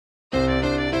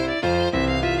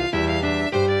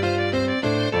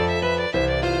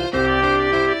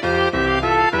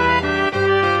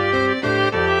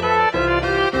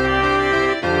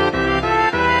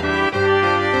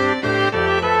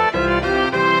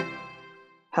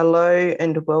Hello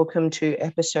and welcome to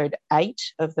episode 8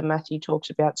 of the Matthew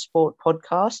Talks About Sport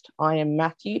podcast. I am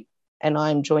Matthew and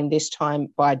I am joined this time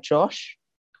by Josh.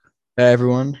 Hey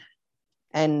everyone.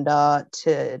 And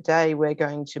today we're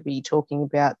going to be talking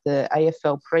about the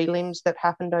AFL prelims that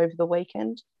happened over the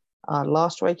weekend,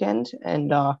 last weekend,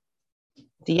 and the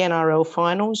NRL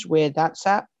finals, where that's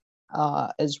at,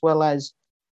 as well as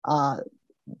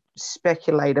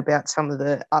speculate about some of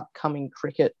the upcoming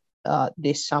cricket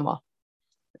this summer.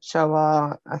 So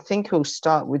I think we'll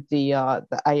start with the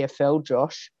AFL,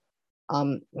 Josh.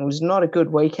 It was not a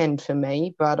good weekend for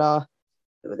me, but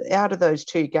out of those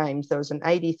two games, there was an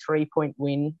 83-point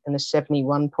win and a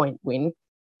 71-point win.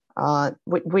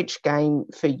 Which game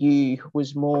for you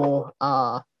was more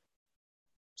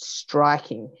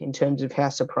striking in terms of how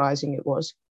surprising it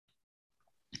was?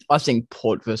 I think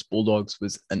Port versus Bulldogs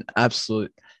was an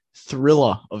absolute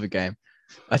thriller of a game.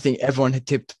 I think everyone had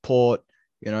tipped Port,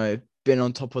 been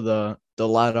on top of the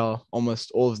ladder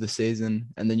almost all of the season.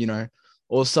 And then,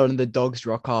 all of a sudden the Dogs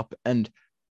rock up and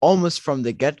almost from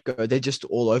the get-go, they're just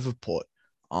all over Port.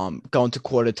 Going to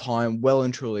quarter time, well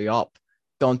and truly up.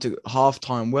 Going to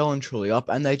halftime, well and truly up.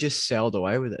 And they just sailed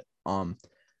away with it. I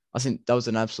think that was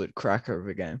an absolute cracker of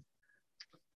a game.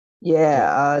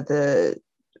 Yeah,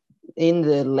 in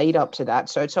the lead up to that,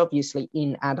 so it's obviously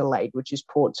in Adelaide, which is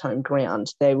Port's home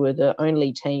ground. They were the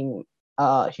only team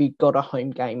who got a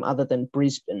home game other than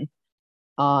Brisbane.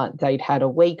 They'd had a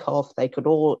week off. They could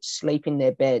all sleep in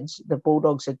their beds. The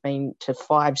Bulldogs had been to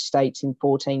 5 states in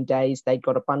 14 days. They'd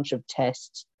got a bunch of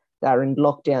tests. They were in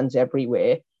lockdowns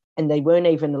everywhere. And they weren't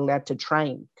even allowed to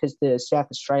train because the South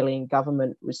Australian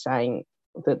government was saying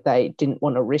that they didn't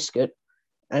want to risk it.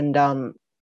 And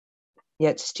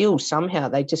yet still somehow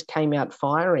they just came out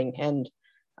firing. And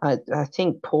I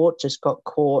think Port just got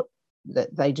caught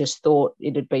that they just thought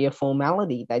it'd be a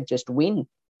formality. They'd just win,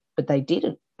 but they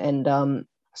didn't. And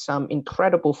some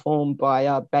incredible form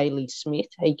by Bailey Smith.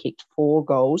 He kicked 4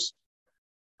 goals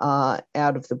out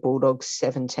of the Bulldogs'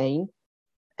 17,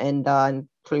 and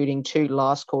including 2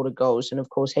 last quarter goals. And,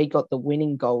 of course, he got the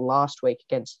winning goal last week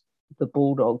against the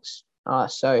Bulldogs.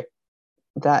 So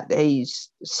that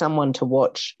he's someone to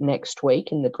watch next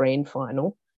week in the grand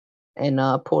final. And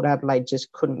Port Adelaide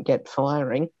just couldn't get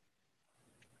firing.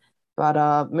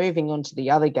 But moving on to the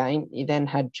other game, you then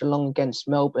had Geelong against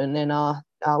Melbourne, and I'll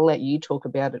let you talk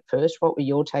about it first. What were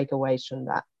your takeaways from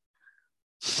that?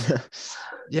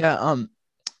 Yeah,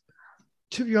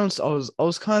 to be honest, I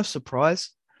was kind of surprised.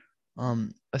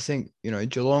 I think,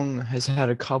 Geelong has had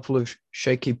a couple of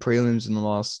shaky prelims in the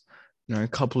last,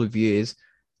 couple of years,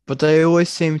 but they always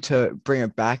seem to bring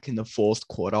it back in the fourth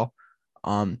quarter,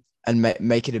 and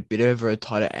make it a bit of a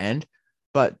tighter end.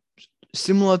 But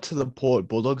similar to the Port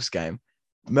Bulldogs game,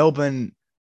 Melbourne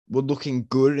were looking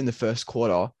good in the first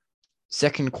quarter,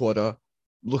 second quarter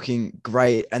looking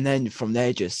great, and then from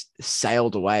there just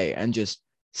sailed away and just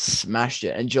smashed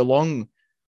it. And Geelong,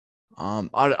 I'm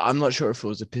not sure if it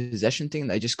was a possession thing,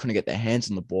 they just couldn't get their hands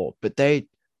on the ball, but they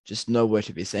just nowhere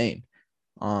to be seen.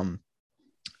 I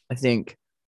think,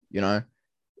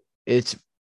 it's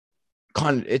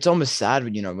it's almost sad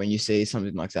when you see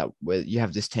something like that where you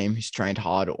have this team who's trained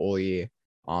hard all year,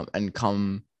 and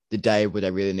come the day where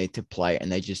they really need to play and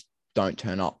they just don't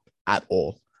turn up at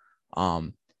all.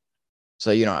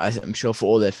 So I'm sure for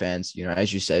all their fans,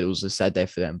 as you said, it was a sad day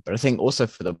for them, but I think also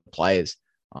for the players,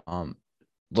 a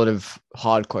lot of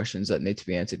hard questions that need to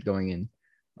be answered going in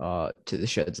to the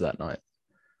sheds that night.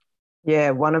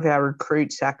 Yeah, one of our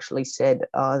recruits actually said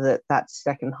that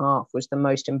second half was the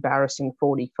most embarrassing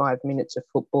 45 minutes of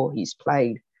football he's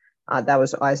played. That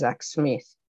was Isaac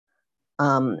Smith.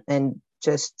 And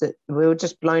we were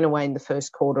just blown away in the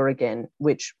first quarter again,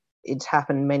 which it's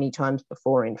happened many times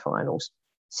before in finals.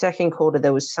 Second quarter,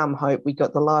 there was some hope. We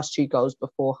got the last 2 goals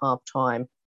before half time.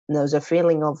 And there was a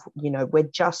feeling of, we're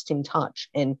just in touch.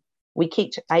 And we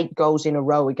kicked 8 goals in a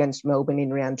row against Melbourne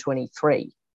in round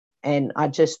 23. And I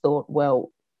just thought,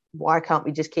 well, why can't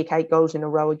we just kick 8 goals in a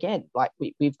row again? Like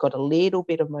we've got a little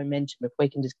bit of momentum if we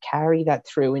can just carry that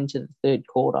through into the third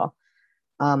quarter.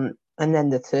 And then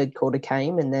the third quarter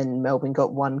came, and then Melbourne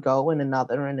got 1 goal and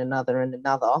another and another and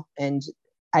another. And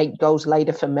 8 goals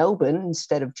later for Melbourne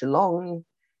instead of Geelong,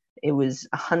 it was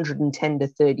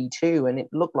 110-32, and it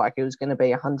looked like it was going to be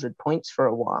 100 points for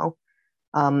a while.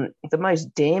 The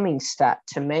most damning stat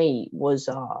to me was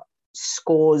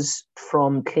scores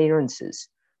from clearances.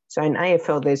 So in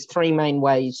AFL, there's 3 main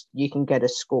ways you can get a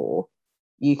score.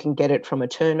 You can get it from a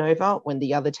turnover when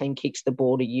the other team kicks the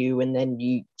ball to you and then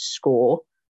you score.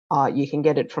 You can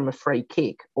get it from a free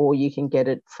kick, or you can get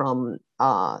it from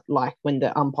like when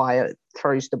the umpire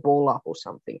throws the ball up or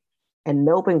something. and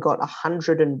Melbourne got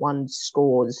 101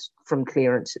 scores from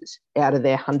clearances out of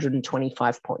their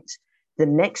 125 points. The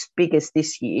next biggest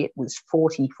this year was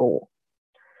 44.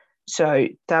 So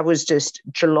that was just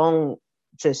Geelong.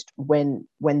 Just when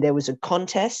there was a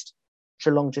contest,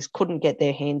 Geelong just couldn't get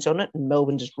their hands on it, and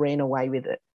Melbourne just ran away with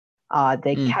it.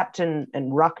 Their captain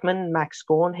and ruckman, Max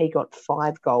Gawn, he got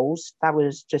 5 goals. That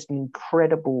was just an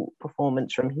incredible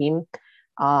performance from him.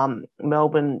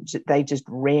 Melbourne, they just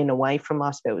ran away from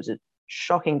us. There was a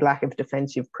shocking lack of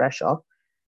defensive pressure.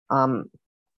 Geelong,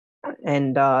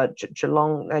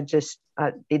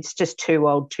 it's just too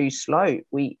old, too slow.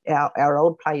 Our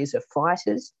old players are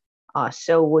fighters.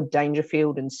 Selwood,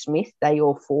 Dangerfield, and Smith, they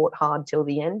all fought hard till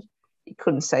the end. You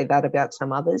couldn't say that about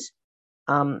some others.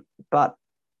 But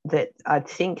that I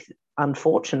think,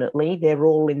 unfortunately, they're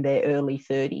all in their early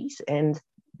 30s and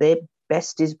their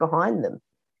best is behind them.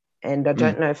 And I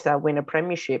don't know if they'll win a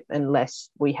premiership unless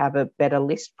we have a better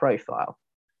list profile.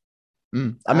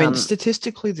 I mean,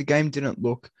 statistically, the game didn't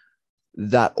look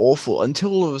that awful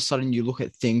until all of a sudden you look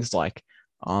at things like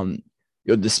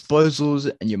your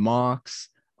disposals and your marks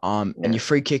and your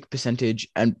free kick percentage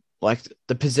and like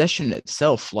the possession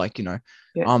itself. Like,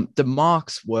 the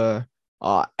marks were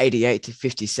 88 to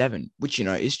 57, which,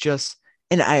 is just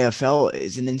in AFL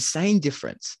is an insane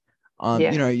difference.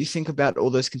 You think about all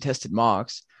those contested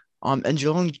marks and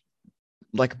Geelong,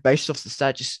 like based off the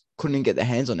stat, just couldn't get their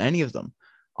hands on any of them.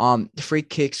 The free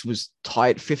kicks was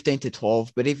tight, 15 to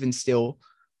 12, but even still,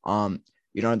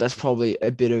 that's probably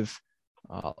a bit of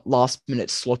last minute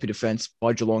sloppy defense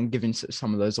by Geelong, giving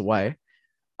some of those away.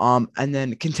 And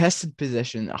then contested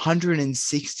possession,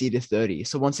 160 to 30.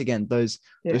 So once again, those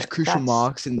crucial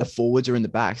marks in the forwards or in the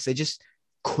backs, they just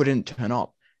couldn't turn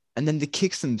up. And then the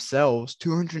kicks themselves,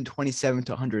 227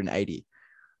 to 180.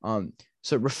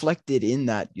 So reflected in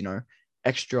that,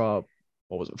 extra,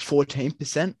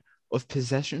 14% of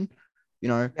possession,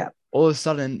 all of a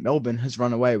sudden Melbourne has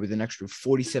run away with an extra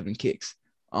 47 kicks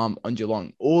on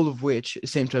Geelong, all of which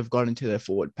seem to have got into their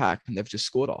forward pack and they've just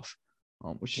scored off,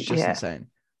 which is just insane.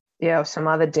 Yeah, some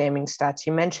other damning stats.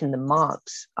 You mentioned the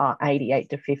marks are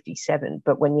 88 to 57,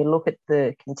 but when you look at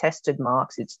the contested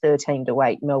marks, it's 13 to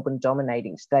 8, Melbourne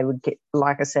dominating. So they would get,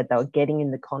 like I said, they were getting in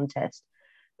the contest.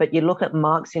 But you look at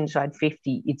marks inside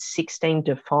 50, it's 16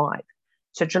 to 5.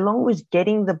 So Geelong was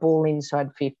getting the ball inside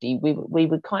 50. We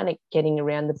were kind of getting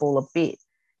around the ball a bit,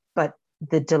 but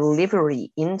the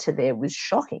delivery into there was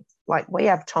shocking. Like, we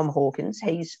have Tom Hawkins.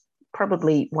 He's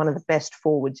probably one of the best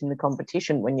forwards in the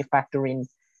competition when you factor in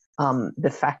the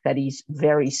fact that he's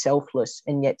very selfless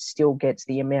and yet still gets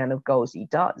the amount of goals he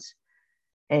does.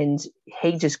 And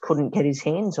he just couldn't get his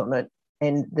hands on it.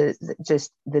 And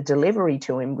the delivery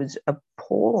to him was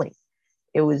appalling.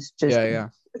 It was just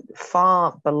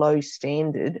far below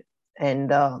standard.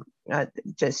 And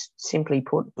just simply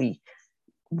put, we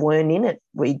weren't in it.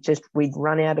 We'd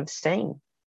run out of steam.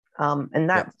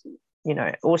 And that,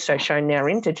 also shown in our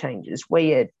interchanges.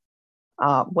 We'd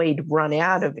run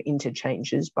out of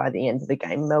interchanges by the end of the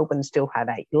game. Melbourne still had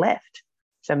 8 left.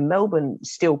 So Melbourne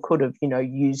still could have,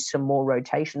 used some more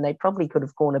rotation. They probably could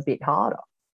have gone a bit harder.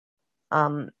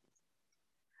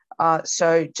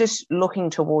 So just looking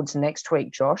towards next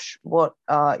week, Josh, what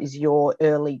is your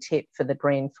early tip for the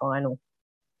grand final?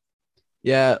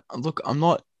 Yeah, look, I'm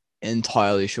not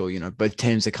entirely sure. Both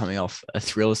teams are coming off a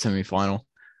thriller semi-final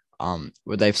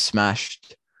where they've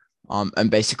smashed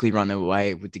and basically run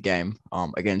away with the game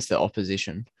against the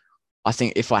opposition. I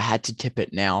think if I had to tip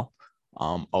it now,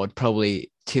 I would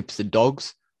probably tip the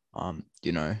Dogs.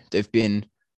 They've been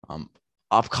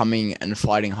upcoming and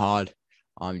fighting hard.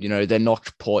 They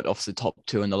knocked Port off the top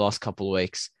 2 in the last couple of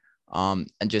weeks and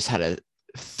just had a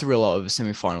thriller of a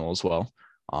semi-final as well.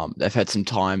 They've had some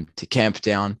time to camp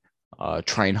down,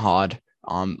 train hard,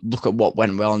 look at what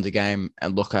went well in the game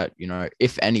and look at,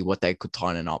 if any, what they could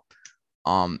tighten up.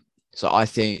 So I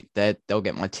think that they'll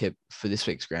get my tip for this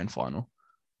week's grand final.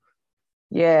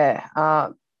 Yeah,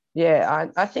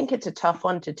 I think it's a tough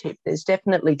one to tip. There's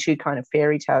definitely 2 kind of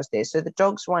fairy tales there. So the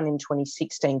Dogs won in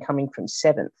 2016 coming from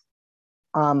 7th.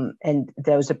 And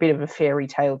there was a bit of a fairy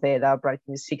tale there. They were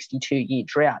breaking the 62-year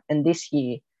drought. And this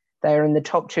year, they were in the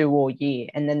top 2 all year.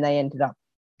 And then they ended up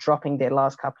dropping their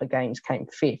last couple of games, came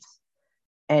 5th.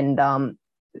 And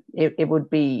it would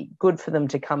be good for them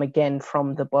to come again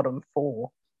from the bottom 4.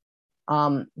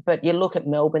 But you look at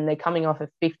Melbourne, they're coming off a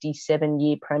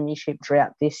 57-year premiership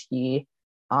drought this year.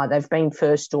 They've been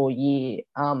first all year.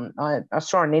 I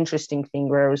saw an interesting thing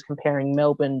where I was comparing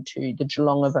Melbourne to the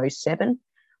Geelong of 07,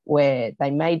 where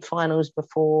they made finals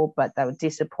before, but they were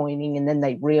disappointing. And then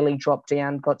they really dropped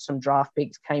down, got some draft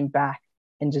picks, came back,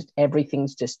 and just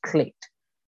everything's just clicked.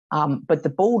 But the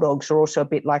Bulldogs are also a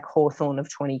bit like Hawthorn of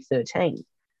 2013,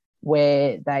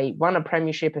 where they won a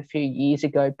premiership a few years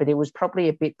ago, but it was probably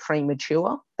a bit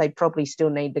premature. They probably still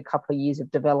need a couple of years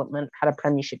of development, had a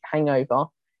premiership hangover.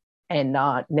 And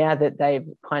now that they've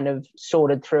kind of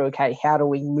sorted through, okay, how do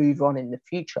we move on in the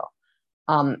future?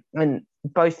 And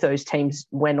both those teams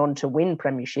went on to win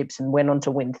premierships and went on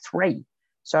to win 3.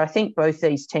 So I think both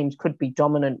these teams could be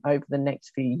dominant over the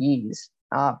next few years.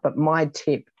 But my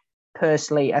tip,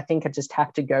 personally, I think I just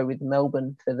have to go with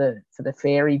Melbourne for the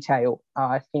fairy tale.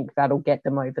 I think that'll get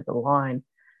them over the line.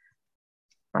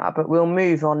 But we'll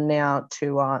move on now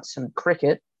to some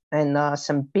cricket and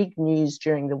some big news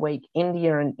during the week.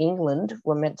 India and England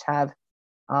were meant to have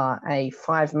a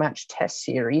 5-match test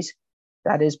series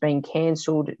that has been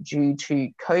cancelled due to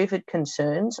COVID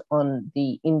concerns on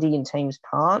the Indian team's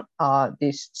part.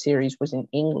 This series was in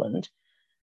England.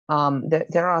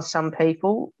 There are some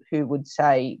people who would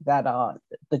say that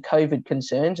the COVID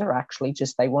concerns are actually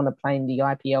just they want to play in the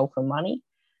IPL for money.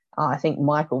 I think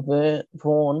Michael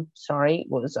Vaughan,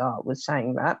 was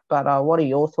saying that. But what are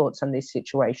your thoughts on this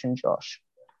situation, Josh?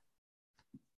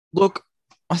 Look,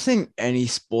 I think any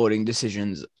sporting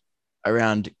decisions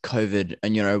around COVID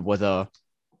and, whether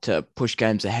to push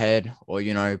games ahead or,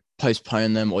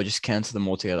 postpone them or just cancel them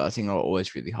altogether, I think are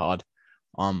always really hard.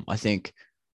 I think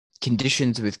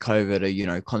conditions with COVID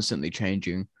are, constantly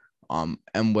changing.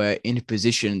 And we're in a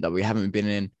position that we haven't been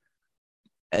in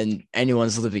and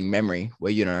anyone's living memory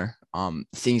where,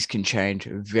 things can change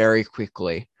very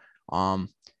quickly.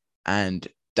 And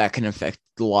that can affect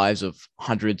the lives of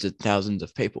hundreds of thousands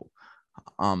of people.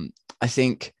 I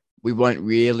think we won't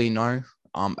really know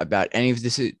about any of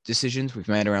the decisions we've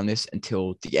made around this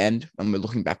until the end when we're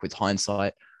looking back with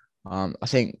hindsight. I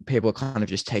think people are kind of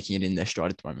just taking it in their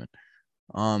stride at the moment.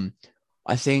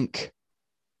 I think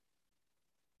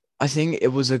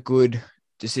it was a good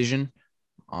decision.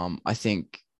 I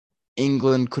think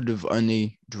England could have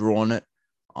only drawn it.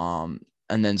 And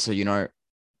then, so,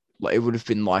 it would have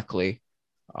been likely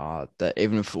that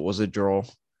even if it was a draw,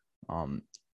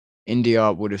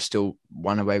 India would have still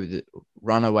run away with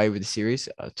the series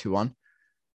 2-1.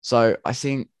 So I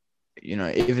think,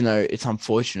 even though it's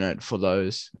unfortunate for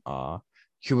those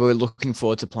who were looking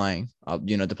forward to playing,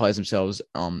 the players themselves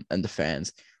and the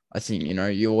fans, I think,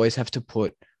 you always have to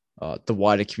put the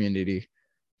wider community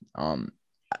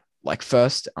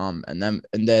first and them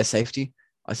and their safety.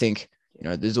 I think,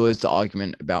 there's always the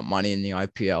argument about money in the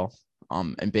IPL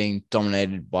and being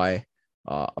dominated by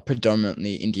a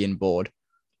predominantly Indian board.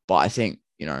 But I think,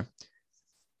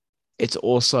 it's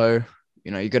also,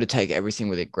 you got to take everything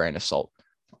with a grain of salt.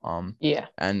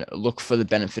 And look for the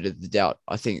benefit of the doubt.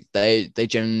 I think they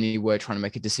genuinely were trying to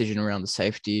make a decision around the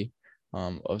safety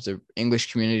of the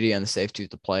English community and the safety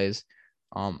of the players.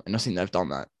 And I think they've done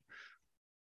that.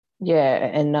 Yeah,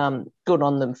 and good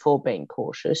on them for being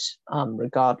cautious,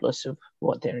 regardless of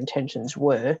what their intentions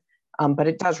were. But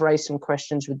it does raise some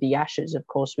questions with the Ashes. Of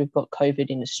course, we've got COVID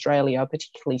in Australia,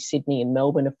 particularly Sydney and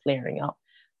Melbourne are flaring up.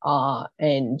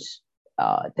 And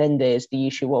then there's the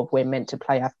issue of we're meant to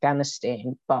play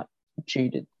Afghanistan, but due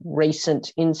to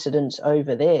recent incidents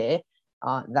over there,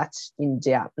 that's in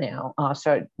doubt now.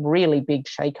 So really big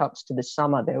shake-ups to the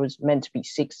summer. There was meant to be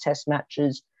 6 test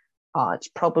matches. It's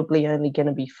probably only going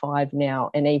to be 5 now,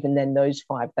 and even then, those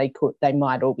 5 they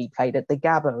might all be played at the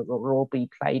Gabba or all be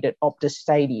played at Optus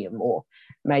Stadium, or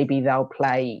maybe they'll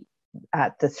play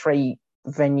at the 3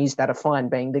 venues that are fine,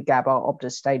 being the Gabba,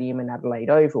 Optus Stadium, and Adelaide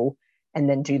Oval, and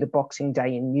then do the Boxing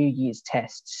Day and New Year's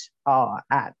tests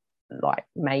at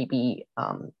maybe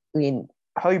in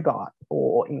Hobart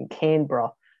or in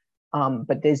Canberra.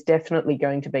 But there's definitely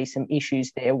going to be some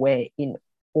issues there where in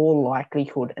all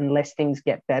likelihood, unless things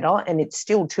get better, and it's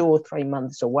still 2 or 3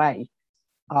 months away,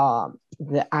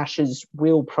 the Ashes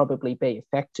will probably be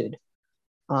affected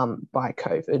by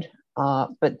COVID.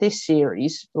 But this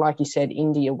series, like you said,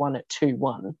 India won at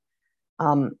 2-1.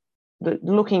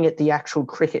 Looking at the actual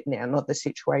cricket now, not the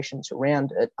situations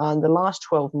around it, in the last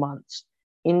 12 months,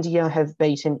 India have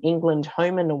beaten England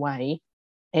home and away,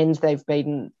 and they've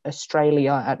beaten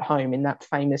Australia at home in that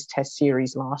famous test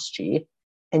series last year.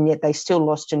 And yet they still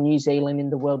lost to New Zealand in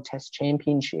the World Test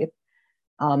Championship.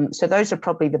 So those are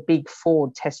probably the big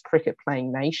 4 test cricket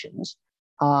playing nations.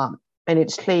 And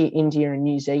it's clear India and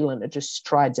New Zealand are just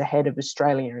strides ahead of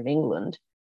Australia and England.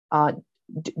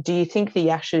 Do you think the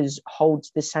Ashes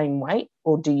holds the same weight,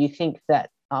 or do you think that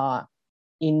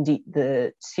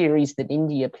the series that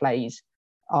India plays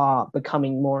are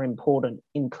becoming more important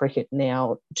in cricket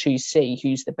now to see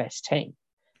who's the best team?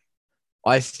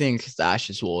 I think the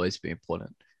Ashes will always be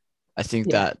important. I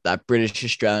think that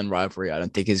British-Australian rivalry, I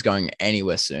don't think is going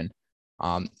anywhere soon.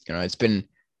 It's been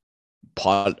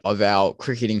part of our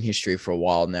cricketing history for a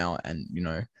while now, and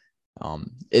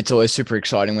it's always super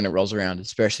exciting when it rolls around,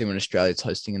 especially when Australia's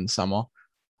hosting in the summer.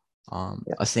 Yeah.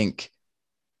 I think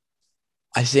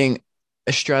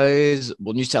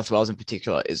New South Wales in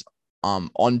particular is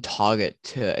on target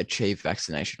to achieve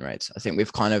vaccination rates. I think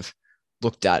we've kind of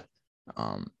looked at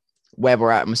where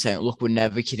we're at and we're saying, look, we're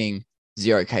never hitting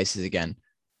 0 cases again.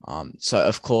 So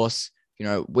of course,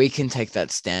 we can take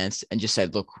that stance and just say,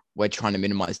 look, we're trying to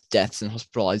minimize deaths and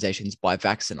hospitalizations by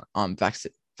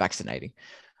vaccinating.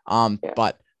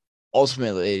 But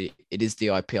ultimately, it is the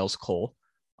IPL's call.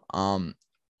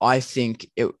 I think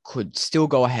it could still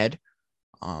go ahead.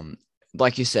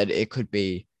 Like you said, it could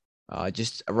be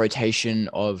just a rotation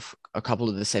of a couple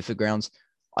of the safer grounds.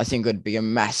 I think it would be a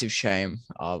massive shame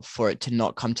for it to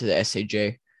not come to the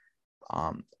SCG.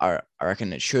 I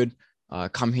reckon it should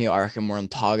come here. I reckon we're on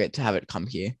target to have it come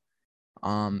here.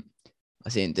 I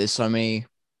think there's so many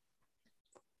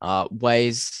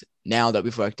ways now that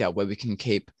we've worked out where we can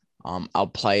keep our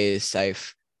players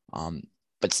safe,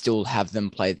 but still have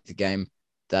them play the game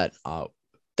that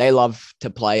they love to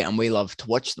play and we love to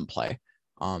watch them play.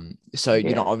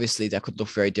 Obviously that could look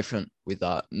very different with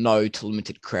no to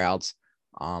limited crowds.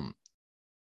 And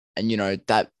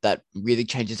that really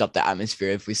changes up the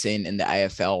atmosphere if we've seen in the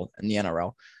AFL and the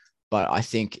NRL. But I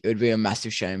think it would be a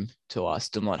massive shame to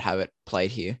still not have it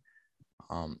played here.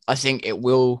 I think it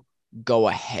will go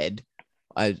ahead.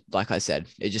 Like I said,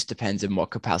 it just depends on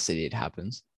what capacity it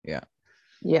happens. Yeah.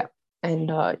 Yeah.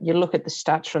 And you look at the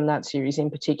stats from that series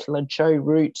in particular, Joe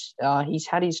Root, he's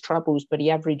had his troubles, but he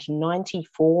averaged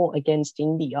 94 against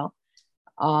India.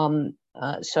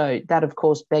 So that, of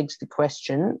course, begs the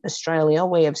question. Australia,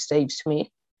 we have Steve Smith.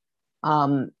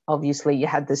 Obviously, you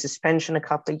had the suspension a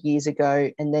couple of years ago,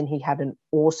 and then he had an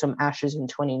awesome Ashes in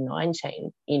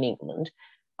 2019 in England.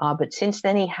 But since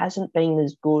then, he hasn't been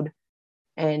as good.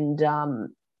 And,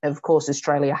 of course,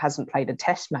 Australia hasn't played a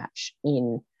test match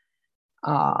in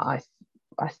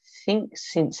I think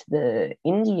since the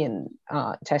Indian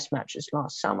test matches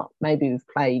last summer. Maybe we've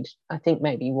played, I think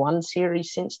maybe one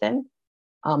series since then,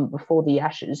 before the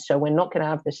Ashes. So we're not going to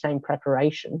have the same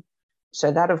preparation.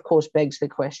 So that, of course, begs the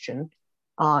question,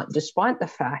 despite the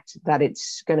fact that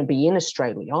it's going to be in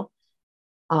Australia,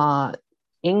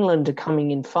 England are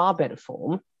coming in far better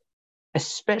form,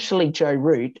 especially Joe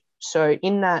Root. So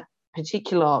in that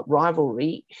particular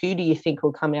rivalry, who do you think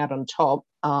will come out on top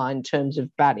in terms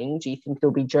of batting? Do you think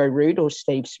it'll be Joe Root or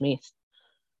Steve Smith?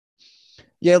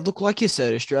 Yeah, look, like you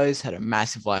said, Australia's had a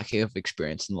massive lack of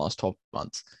experience in the last 12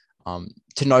 months,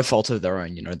 to no fault of their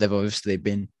own. They've obviously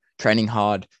been training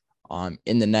hard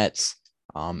in the nets,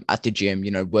 at the gym,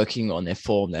 working on their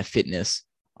form, their fitness,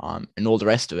 and all the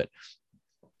rest of it.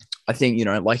 I think,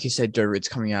 like you said, Joe Root's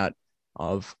coming out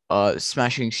of a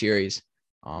smashing series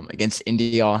against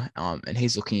India, and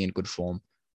he's looking in good form.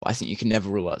 But I think you can never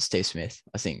rule out Steve Smith.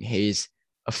 I think he's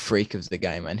a freak of the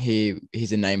game, and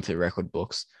he's a name for the record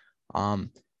books.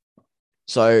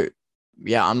 So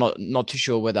yeah, I'm not too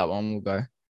sure where that one will go,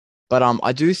 but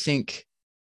I do think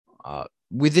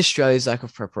with Australia's lack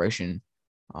of preparation,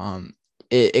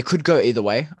 it could go either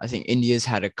way. I think India's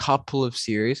had a couple of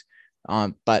series,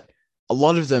 but a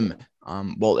lot of them,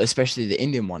 especially the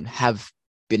Indian one, have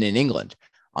been in England.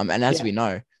 And as we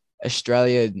know,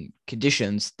 Australian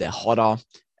conditions, they're hotter.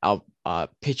 Our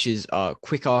pitches are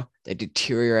quicker. They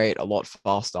deteriorate a lot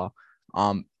faster.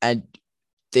 And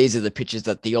these are the pitches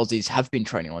that the Aussies have been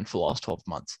training on for the last 12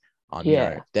 months.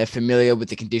 They're familiar with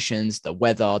the conditions, the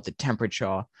weather, the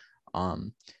temperature.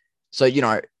 So,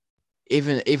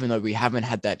 even though we haven't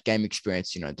had that game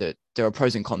experience, there are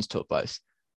pros and cons to it both.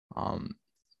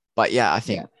 But yeah, I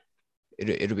think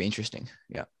it'll be interesting.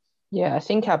 Yeah. Yeah, I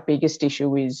think our biggest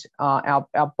issue is our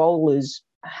bowlers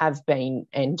have been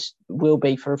and will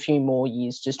be for a few more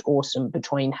years just awesome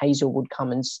between Hazelwood,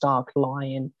 Cummins, Stark,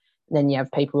 Lyon. And then you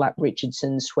have people like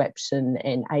Richardson, Swepson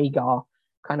and Agar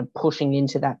kind of pushing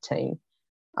into that team.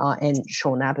 And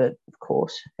Sean Abbott, of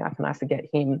course. How can I forget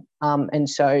him? And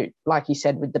so, like you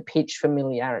said, with the pitch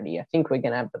familiarity, I think we're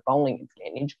going to have the bowling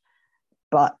advantage.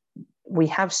 But we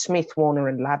have Smith, Warner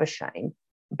and Labuschagne.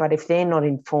 But if they're not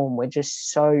in form, we're just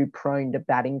so prone to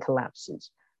batting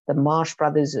collapses. The Marsh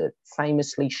brothers are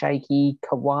famously shaky.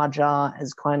 Khawaja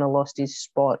has kind of lost his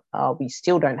spot. We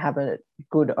still don't have a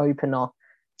good opener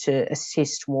to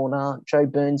assist Warner. Joe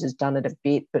Burns has done it a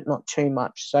bit, but not too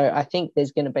much. So I think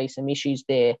there's going to be some issues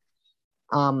there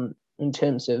in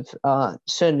terms of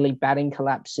certainly batting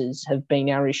collapses have been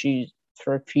our issues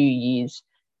for a few years.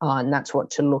 And that's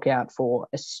what to look out for,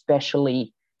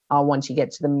 especially once you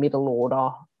get to the middle order,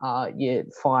 your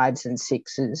fives and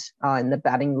sixes in the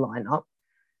batting lineup.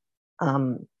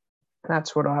 Um,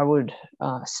 that's what I would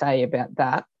say about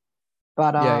that.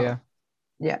 But Yeah, yeah.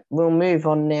 yeah, we'll move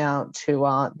on now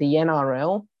to the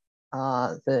NRL.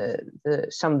 The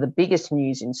some of the biggest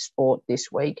news in sport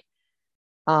this week.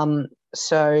 Well,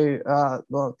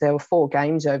 there were 4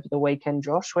 games over the weekend.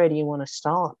 Josh, where do you want to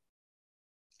start?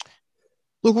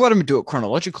 Look, why don't we do it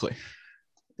chronologically?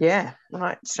 Yeah,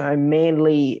 right. So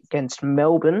Manly against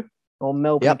Melbourne, or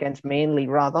Melbourne Yep. against Manly,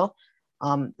 rather.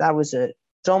 That was a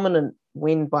dominant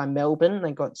win by Melbourne.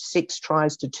 They got 6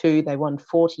 tries to 2. They won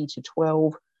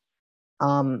 40-12.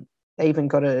 They even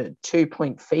got a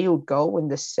 2-point field goal in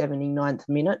the 79th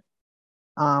minute.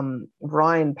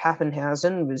 Ryan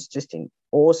Papenhuyzen was just in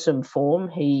awesome form.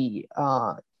 He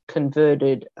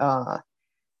converted,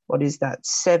 what is that,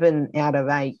 7 out of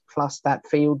 8 plus that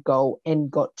field goal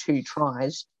and got 2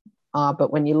 tries.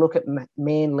 But when you look at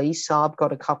Manly, Saab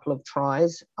got a couple of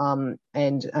tries, and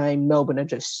Melbourne are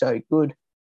just so good.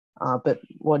 But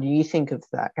what do you think of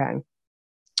that game?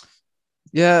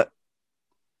 Yeah.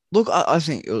 Look, I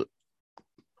think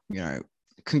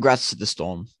congrats to the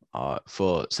Storm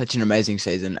for such an amazing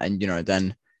season, and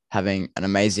then having an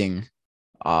amazing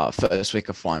first week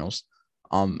of finals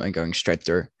and going straight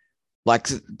through. Like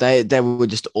they were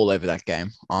just all over that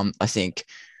game. I think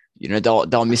they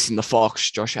were missing the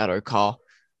Fox, Josh Addo-Carr,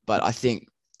 but I think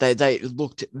they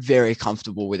looked very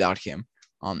comfortable without him.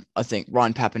 I think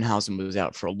Ryan Papenhuyzen was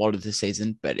out for a lot of the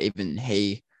season, but even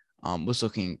he was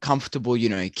looking comfortable.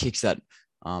 He kicks that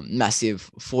massive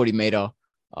 40-meter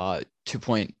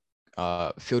 2-point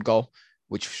field goal,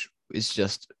 which is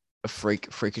just a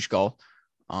freakish goal.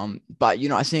 But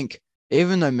I think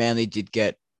even though Manly did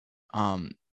get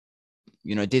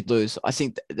did lose, I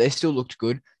think they still looked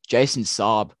good. Jason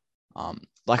Saab,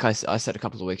 like I said a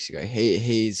couple of weeks ago,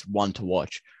 he's one to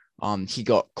watch. He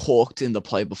got corked in the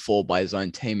play before by his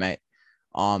own teammate.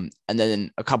 And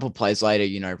then a couple of plays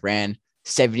later, ran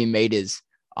 70 meters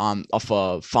off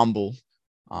a fumble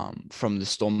from the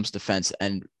Storm's defense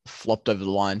and flopped over the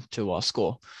line to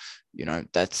score.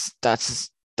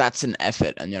 That's an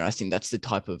effort, and I think that's the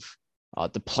type of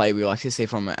the play we like to see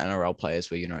from NRL players,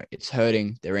 where it's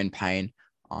hurting, they're in pain,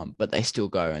 but they still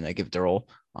go and they give their all,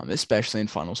 especially in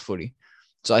finals footy.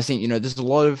 So I think there's a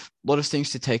lot of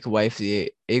things to take away for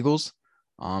the Eagles,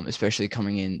 especially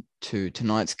coming into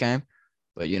tonight's game.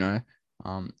 But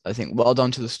I think well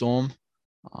done to the Storm,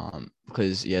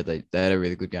 because they had a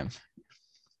really good game.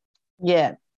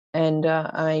 Yeah, and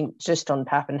just on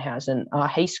Pappenhausen,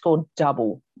 he scored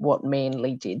double what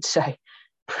Manly did, so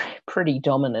pretty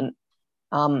dominant.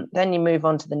 Then you move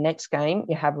on to the next game.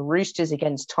 You have Roosters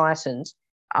against Titans.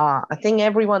 I think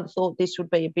everyone thought this would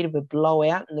be a bit of a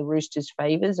blowout in the Roosters'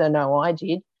 favours. I know I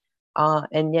did.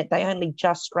 And yet they only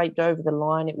just scraped over the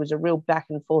line. It was a real back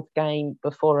and forth game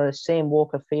before a Sam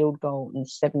Walker field goal in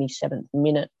the 77th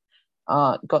minute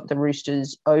got the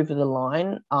Roosters over the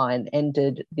line and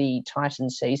ended the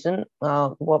Titans season.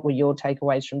 What were your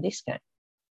takeaways from this game?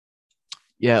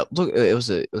 Yeah, look, it was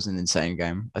an insane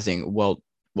game. I think well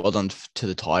done to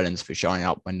the Titans for showing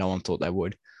up when no one thought they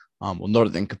would. Well, not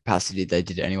at the capacity they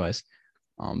did anyways.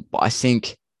 But I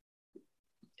think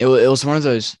it was one of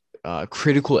those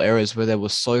critical errors where they were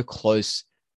so close,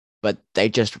 but they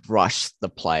just rushed the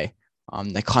play.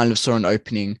 They kind of saw an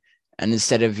opening, and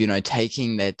instead of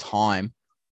taking their time,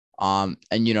 and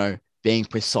being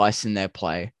precise in their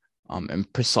play,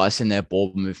 and precise in their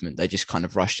ball movement, they just kind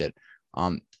of rushed it.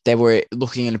 They were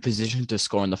looking in a position to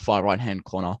score in the far right hand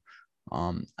corner,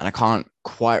 and I can't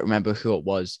quite remember who it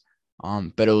was,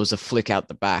 but it was a flick out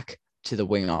the back to the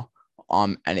winger,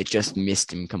 and it just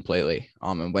missed him completely,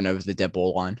 and went over the dead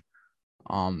ball line,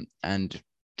 and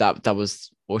that was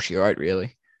all she wrote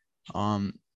really.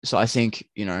 So I think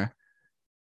it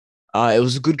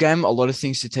was a good game. A lot of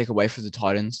things to take away for the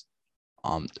Titans.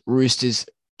 Roosters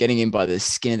getting in by the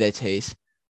skin of their teeth,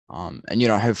 and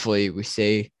hopefully we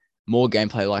see more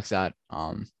gameplay like that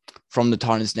from the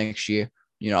Titans next year.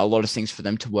 A lot of things for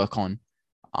them to work on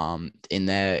in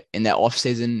their off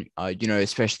season.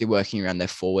 Especially working around their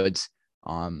forwards,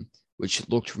 which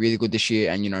looked really good this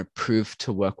year, and proved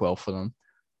to work well for them.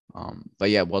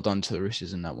 But yeah, well done to the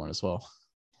Roosters in that one as well.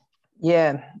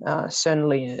 Yeah,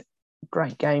 certainly a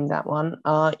great game, that one.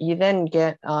 You then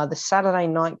get the Saturday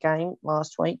night game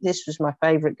last week. This was my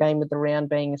favourite game of the round,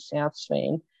 being a Souths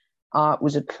fan. It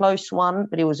was a close one,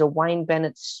 but it was a Wayne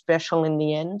Bennett special in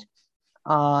the end.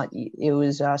 It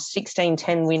was a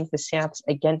 16-10 win for Souths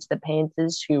against the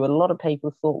Panthers, who a lot of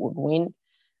people thought would win.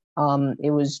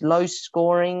 It was low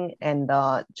scoring and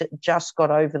just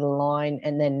got over the line,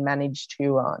 and then managed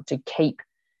to keep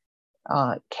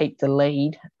keep the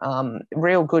lead.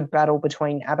 Real good battle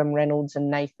between Adam Reynolds and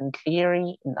Nathan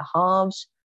Cleary in the halves.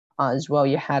 As well,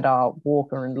 you had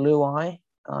Walker and Luai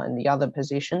in the other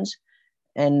positions.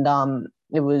 And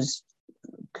it was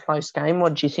a close game.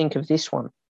 What do you think of this one?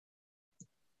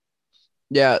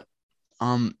 Yeah,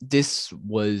 this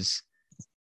was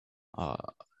a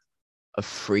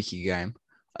freaky game.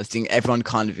 I think everyone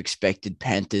kind of expected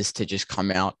Panthers to just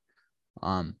come out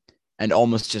and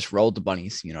almost just roll the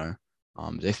Bunnies,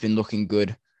 They've been looking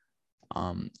good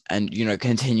and,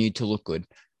 continue to look good.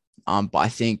 But I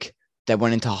think they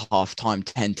went into halftime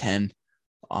 10-10,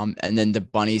 and then the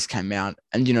Bunnies came out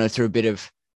and, through a bit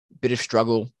of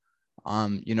struggle,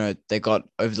 they got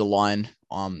over the line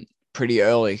pretty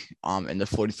early in the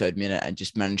 43rd minute and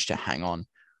just managed to hang on.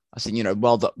 I think,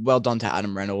 well done to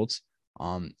Adam Reynolds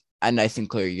and Nathan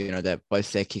Cleary, that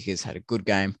both their kickers had a good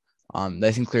game.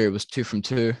 Nathan Cleary was 2 from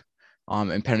 2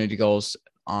 in penalty goals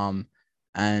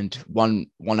and one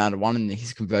out of 1 in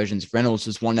his conversions. Reynolds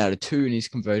was 1 out of 2 in his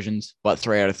conversions, but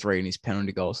 3 out of 3 in his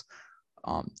penalty goals.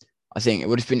 I think it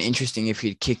would have been interesting if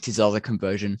he'd kicked his other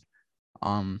conversion,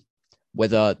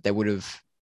 whether they would have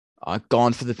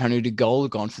gone for the penalty goal or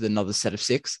gone for another set of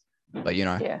 6. But,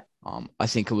 I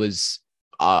think it was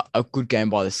a good game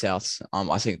by the Souths.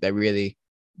 I think they really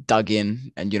dug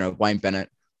in and, Wayne Bennett,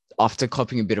 after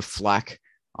copping a bit of flack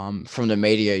from the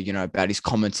media, about his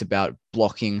comments about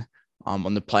blocking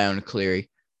on the play on Cleary,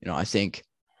 I think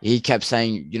he kept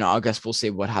saying, I guess we'll see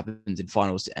what happens in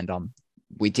finals. And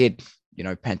we did,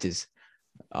 Panthers,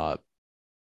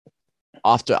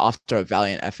 after a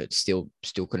valiant effort, still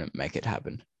couldn't make it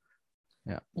happen.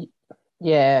 Yeah.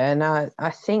 Yeah, and I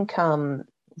think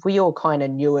we all kind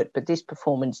of knew it, but this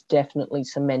performance definitely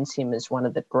cements him as one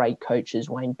of the great coaches,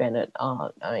 Wayne Bennett. I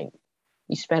mean,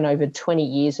 he spent over 20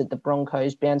 years at the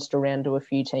Broncos, bounced around to a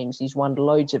few teams. He's won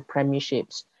loads of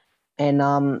premierships. And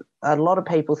a lot of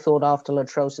people thought after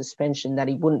Latrell's suspension that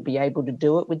he wouldn't be able to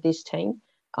do it with this team.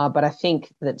 But I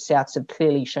think that Souths have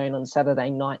clearly shown on Saturday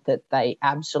night that they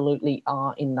absolutely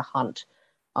are in the hunt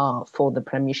for the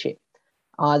premiership.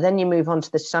 Then you move on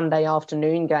to the Sunday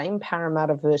afternoon game,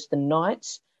 Parramatta versus the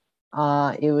Knights.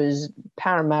 It was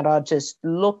Parramatta just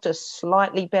looked a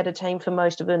slightly better team for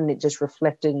most of it, and it just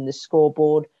reflected in the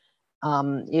scoreboard.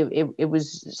 It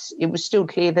was still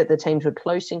clear that the teams were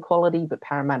close in quality, but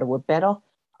Parramatta were better,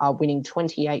 winning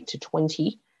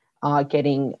 28-20,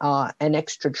 getting an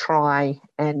extra try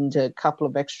and a couple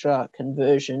of extra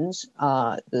conversions.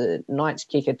 The Knights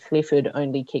kicker Clifford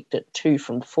only kicked it 2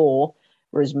 from 4,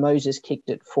 whereas Moses kicked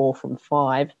it 4 from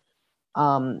 5.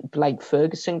 Blake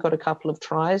Ferguson got a couple of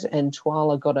tries, and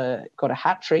Twala got a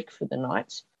hat trick for the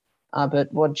Knights.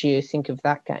 But what do you think of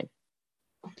that game?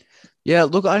 Yeah,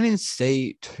 look, I didn't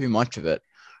see too much of it,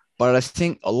 but I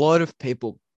think a lot of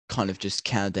people kind of just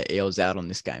counted the Eels out on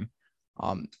this game.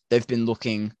 They've been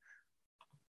looking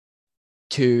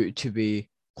to be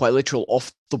quite literal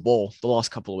off the ball the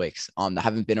last couple of weeks. They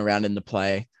haven't been around in the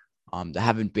play. They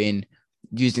haven't been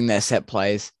using their set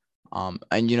plays. And,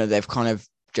 they've kind of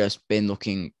just been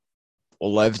looking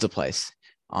all over the place.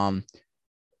 So,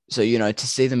 to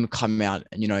see them come out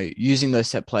and, using those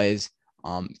set plays,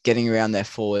 getting around their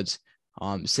forwards,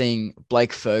 seeing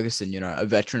Blake Ferguson, a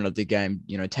veteran of the game,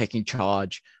 taking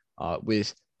charge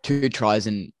with 2 tries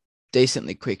in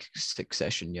decently quick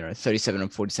succession, 37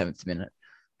 and 47th minute,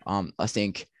 I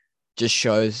think just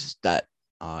shows that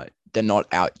they're not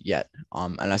out yet.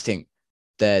 And I think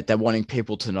they're wanting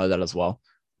people to know that as well.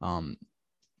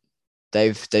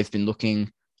 They've been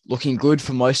looking good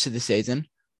for most of the season,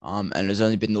 and it's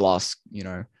only been the last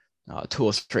 2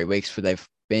 or 3 weeks where they've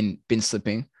been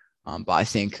slipping. But I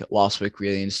think last week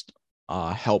really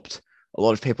helped a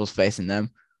lot of people's faith in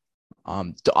them.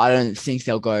 I don't think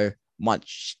they'll go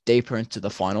much deeper into the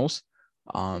finals.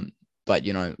 But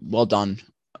well done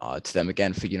to them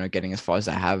again for getting as far as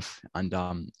they have, and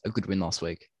a good win last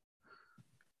week.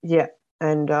 Yeah,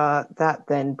 and that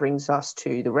then brings us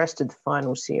to the rest of the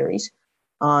final series.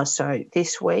 So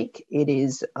this week it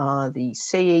is the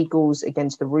Sea Eagles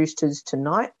against the Roosters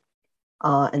tonight.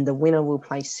 And the winner will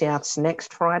play Souths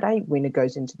next Friday. Winner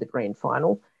goes into the grand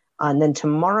final. And then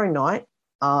tomorrow night,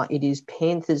 it is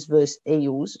Panthers versus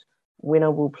Eels.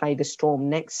 Winner will play the Storm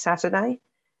next Saturday.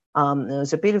 There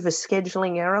was a bit of a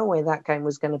scheduling error where that game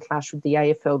was going to clash with the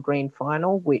AFL grand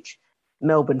final, which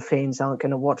Melbourne fans aren't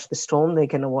going to watch the Storm. They're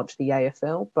going to watch the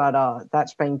AFL. But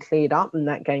that's been cleared up, and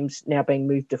that game's now being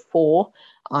moved to 4.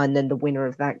 And then the winner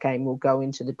of that game will go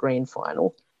into the grand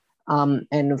final.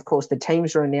 And, of course, the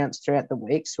teams are announced throughout the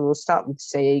week. So we'll start with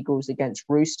Sea Eagles against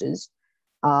Roosters.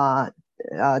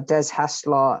 Des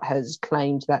Hasler has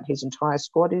claimed that his entire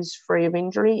squad is free of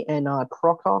injury, and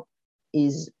Crocker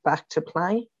is back to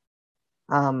play.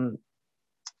 Um,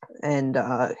 and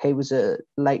he was a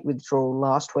late withdrawal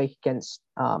last week against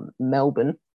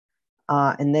Melbourne.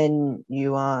 And then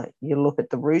you look at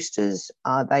the Roosters.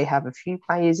 They have a few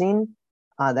players in.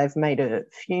 They've made a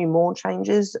few more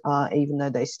changes, even though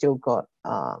they still got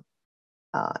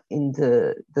in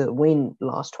the win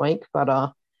last week.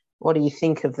 But what do you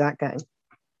think of that game?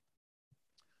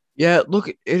 Yeah, look,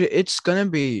 it's going to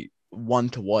be one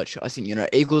to watch. I think,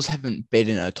 Eagles haven't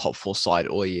beaten a top four side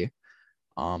all year.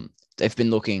 They've been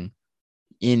looking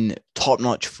in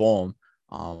top-notch form,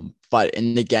 but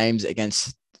in the games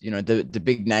against, the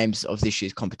big names of this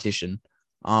year's competition,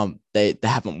 they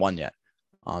haven't won yet.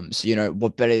 So,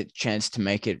 what better chance to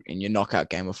make it in your knockout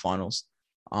game of finals?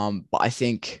 But I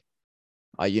think,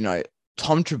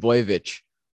 Tom Trbojevic,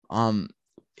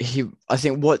 I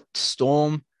think what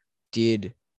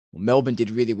Melbourne did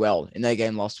really well in their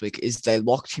game last week is they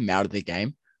locked him out of the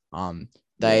game.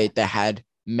 They had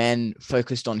men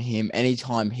focused on him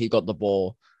anytime he got the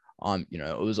ball.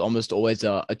 It was almost always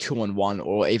a 2-on-1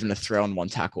 or even a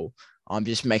 3-on-1 tackle.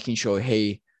 Just making sure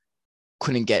he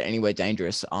couldn't get anywhere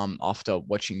dangerous. After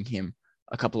watching him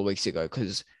a couple of weeks ago,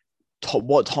 because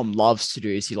what Tom loves to do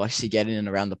is he likes to get in and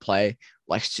around the play,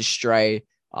 likes to stray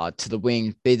to the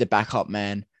wing, be the backup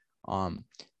man. Run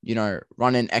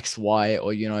an XY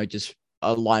or just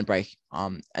a line break.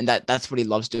 And that's what he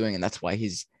loves doing, and that's why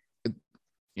he's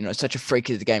such a freak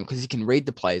of the game, because he can read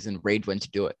the plays and read when to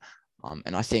do it.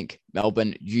 And I think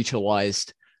Melbourne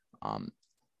utilized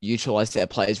their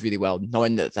players really well,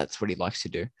 knowing that that's what he likes to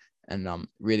do, and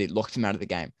really locked him out of the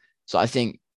game. So I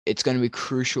think it's going to be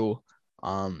crucial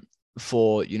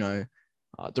for the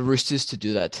Roosters to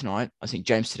do that tonight. I think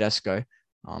James Tedesco,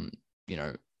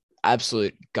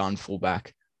 absolute gun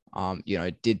fullback,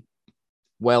 did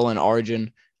well in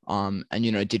Origin, and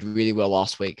did really well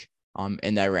last week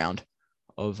in their round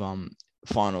of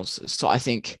finals. So I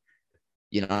think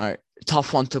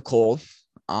tough one to call.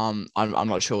 I'm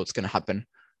not sure what's going to happen.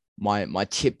 My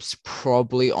tips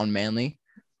probably on Manly.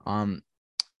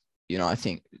 I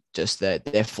think just that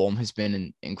their form has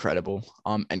been incredible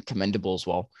and commendable as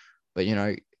well. But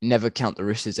never count the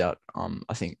Roosters out.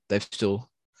 I think they've still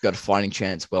got a fighting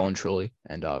chance, well and truly,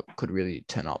 and could really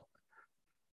turn up.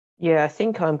 Yeah, I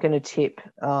think I'm going to tip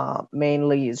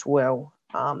Manly as well.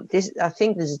 I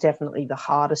think this is definitely the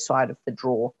harder side of the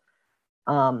draw.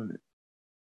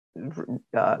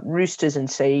 Roosters and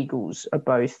Sea Eagles are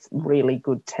both really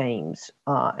good teams,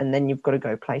 and then you've got to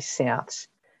go play Souths.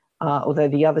 Although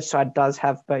the other side does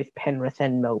have both Penrith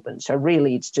and Melbourne, so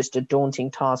really it's just a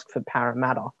daunting task for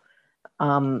Parramatta.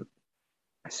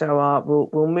 So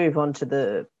we'll move on to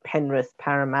the Penrith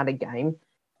Parramatta game.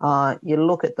 You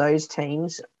look at those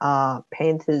teams.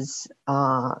 Panthers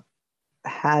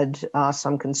had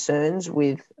some concerns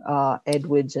with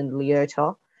Edwards and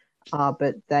Leota,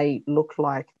 but they look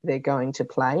like they're going to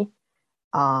play.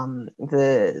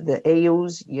 The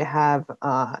Eels, you have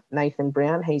Nathan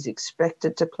Brown. He's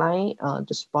expected to play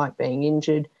despite being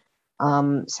injured.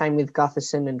 Same with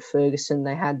Gutherson and Ferguson.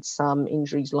 They had some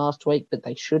injuries last week, but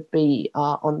they should be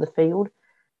on the field.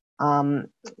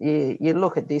 You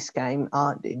look at this game.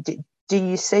 Do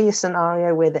you see a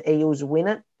scenario where the Eels win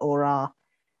it, or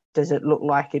does it look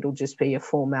like it'll just be a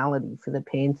formality for the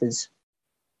Panthers?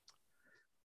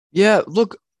 Yeah,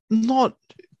 look, not.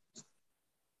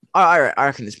 I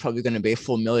reckon it's probably going to be a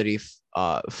formality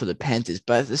for the Panthers,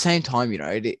 but at the same time,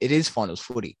 it is finals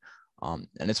footy, and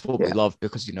it's what we love,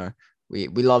 because we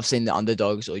love seeing the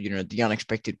underdogs or the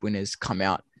unexpected winners come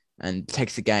out and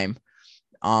take the game.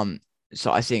 So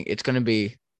I think it's going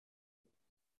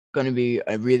to be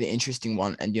a really interesting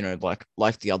one, and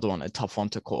like the other one, a tough one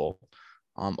to call.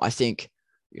 I think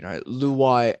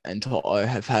Luai and To'o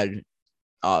have had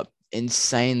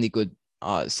insanely good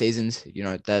seasons.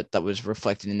 That was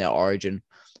reflected in their Origin.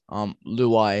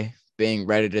 Luai being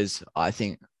rated as, I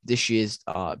think, this year's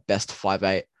best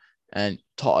 5'8", and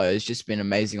To'o has just been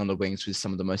amazing on the wings with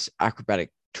some of the most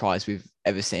acrobatic tries we've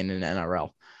ever seen in the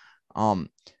NRL.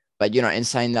 But in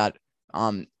saying that,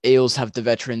 Eels have the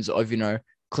veterans of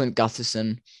Clint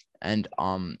Gutherson and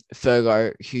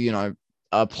Fergo, who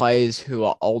are players who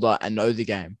are older and know the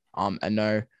game, and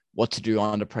know what to do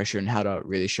under pressure and how to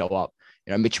really show up.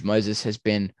 Mitch Moses has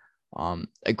been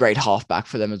a great halfback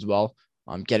for them as well,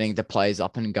 getting the players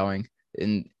up and going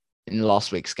in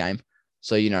last week's game.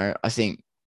 So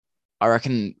I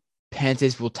reckon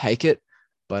Panthers will take it,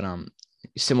 but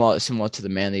similar to the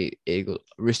Manly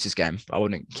Roosters game, I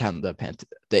wouldn't count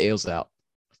the Eels out.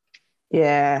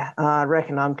 Yeah, I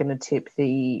reckon I'm going to tip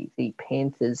the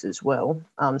Panthers as well.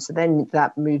 So then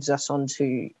that moves us on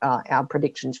to our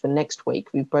predictions for next week.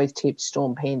 We've both tipped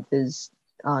Storm Panthers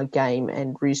game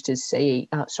and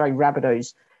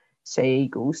Rabbitohs Sea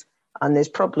Eagles. And there's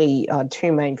probably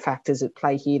two main factors at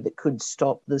play here that could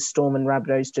stop the Storm and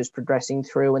Rabbitohs just progressing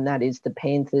through, and that is the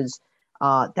Panthers.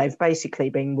 They've basically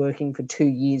been working for 2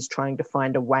 years trying to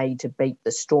find a way to beat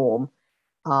the Storm,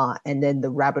 and then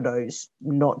the Rabbitohs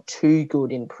not too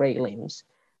good in prelims.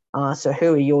 So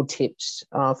who are your tips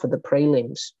for the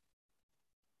prelims?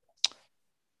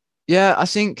 Yeah, I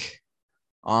think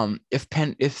if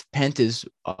Panthers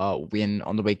win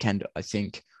on the weekend, I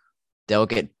think they'll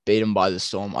get beaten by the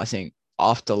Storm. I think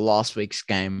after last week's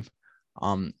game,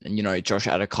 and Josh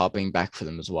Adokar being back for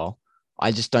them as well,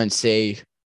 I just don't see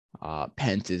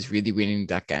Panthers really winning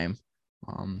that game.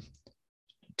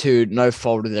 To no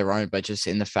fault of their own, but just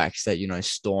in the fact that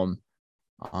Storm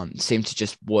seem to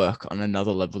just work on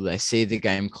another level. They see the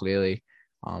game clearly.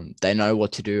 They know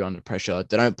what to do under pressure.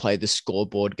 They don't play the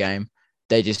scoreboard game.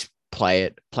 They just play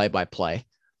it play by play.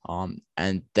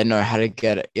 And they know how to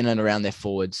get in and around their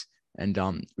forwards and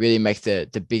really make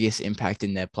the biggest impact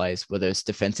in their plays, whether it's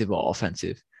defensive or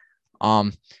offensive.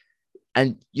 And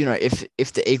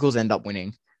if the Eagles end up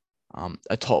winning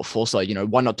a top four side,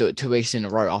 why not do it 2 weeks in a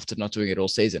row after not doing it all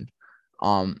season?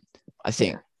 I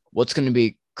think what's going to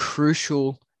be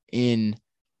crucial in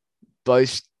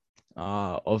both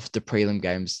of the prelim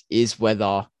games is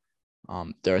whether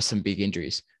there are some big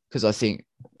injuries, because I think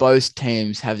both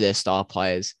teams have their star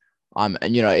players. And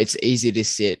it's easy to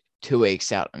sit 2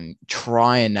 weeks out and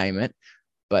try and name it,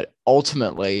 but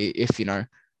ultimately,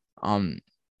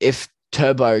 if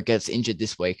Turbo gets injured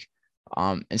this week,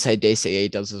 and say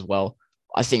DCE does as well,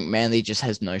 I think Manly just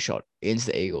has no shot against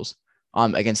the Eagles,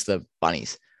 against the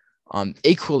Bunnies.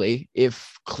 Equally,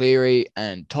 if Cleary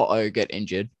and Toto get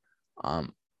injured,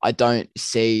 I don't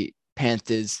see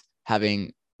Panthers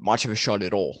having much of a shot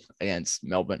at all against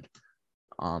Melbourne.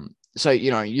 So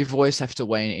you've always have to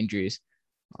weigh in injuries.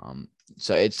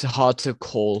 So it's hard to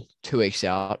call 2 weeks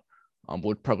out.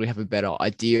 We'll probably have a better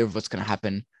idea of what's going to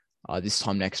happen this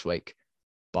time next week.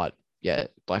 But yeah,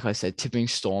 like I said, tipping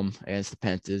Storm against the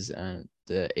Panthers and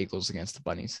the Eagles against the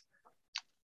Bunnies.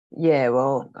 Yeah,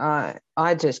 well,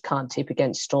 I just can't tip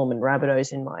against Storm and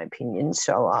Rabbitohs, in my opinion.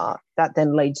 So that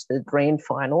then leads to the grand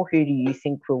final. Who do you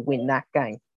think will win that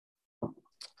game?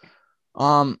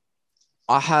 I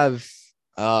have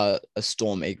a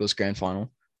Storm Eagles grand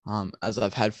final, as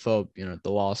I've had for the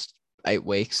last 8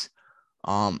 weeks,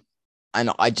 and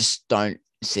I just don't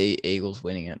see Eagles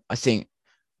winning it. I think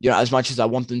as much as I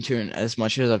want them to, and as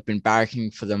much as I've been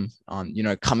barracking for them,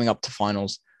 coming up to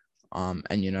finals, and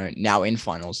now in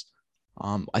finals,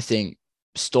 I think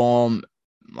Storm,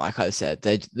 like I said,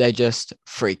 they're just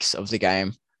freaks of the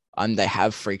game. They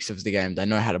have freaks of the game. They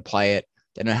know how to play it.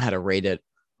 They know how to read it.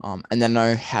 And they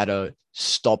know how to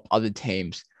stop other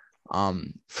teams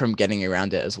from getting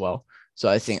around it as well. So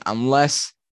I think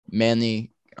unless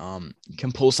Manly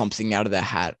can pull something out of their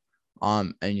hat,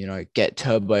 and get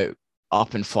Turbo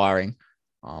up and firing,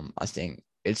 I think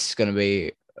it's going to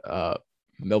be a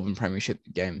Melbourne Premiership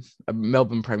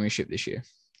this year.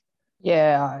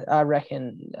 Yeah, I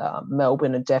reckon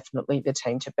Melbourne are definitely the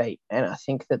team to beat, and I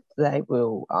think that they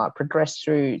will progress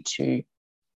through to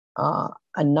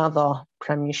another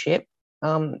premiership.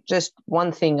 Just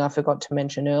one thing I forgot to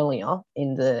mention earlier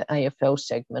in the AFL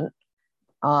segment,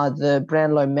 the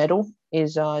Brownlow Medal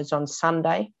is on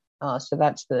Sunday. So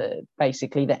that's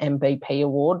basically the MVP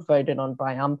award voted on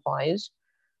by umpires.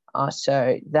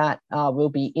 So that will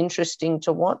be interesting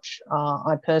to watch.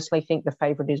 I personally think the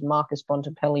favourite is Marcus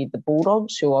Bontempelli, the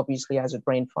Bulldogs, who obviously has a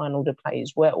grand final to play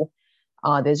as well.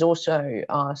 There's also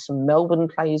some Melbourne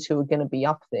players who are going to be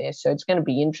up there. So it's going to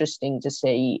be interesting to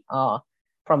see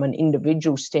from an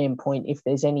individual standpoint if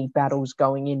there's any battles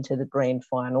going into the grand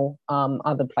final.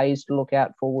 Other players to look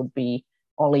out for would be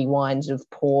Ollie Wines of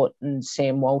Port and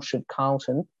Sam Walsh of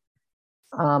Carlton.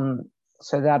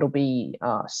 So that'll be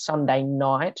Sunday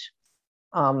night.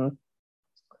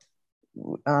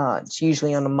 It's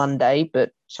usually on a Monday,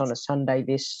 but it's on a Sunday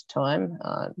this time.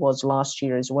 It was last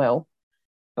year as well.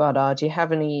 But do you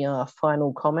have any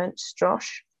final comments,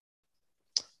 Josh?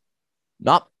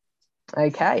 Nope.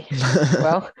 Okay.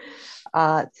 Well,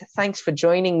 thanks for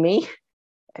joining me.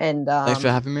 And thanks for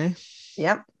having me.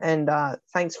 Yep. And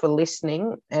thanks for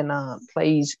listening. And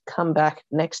please come back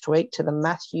next week to the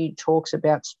Matthew Talks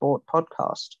About Sport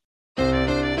podcast.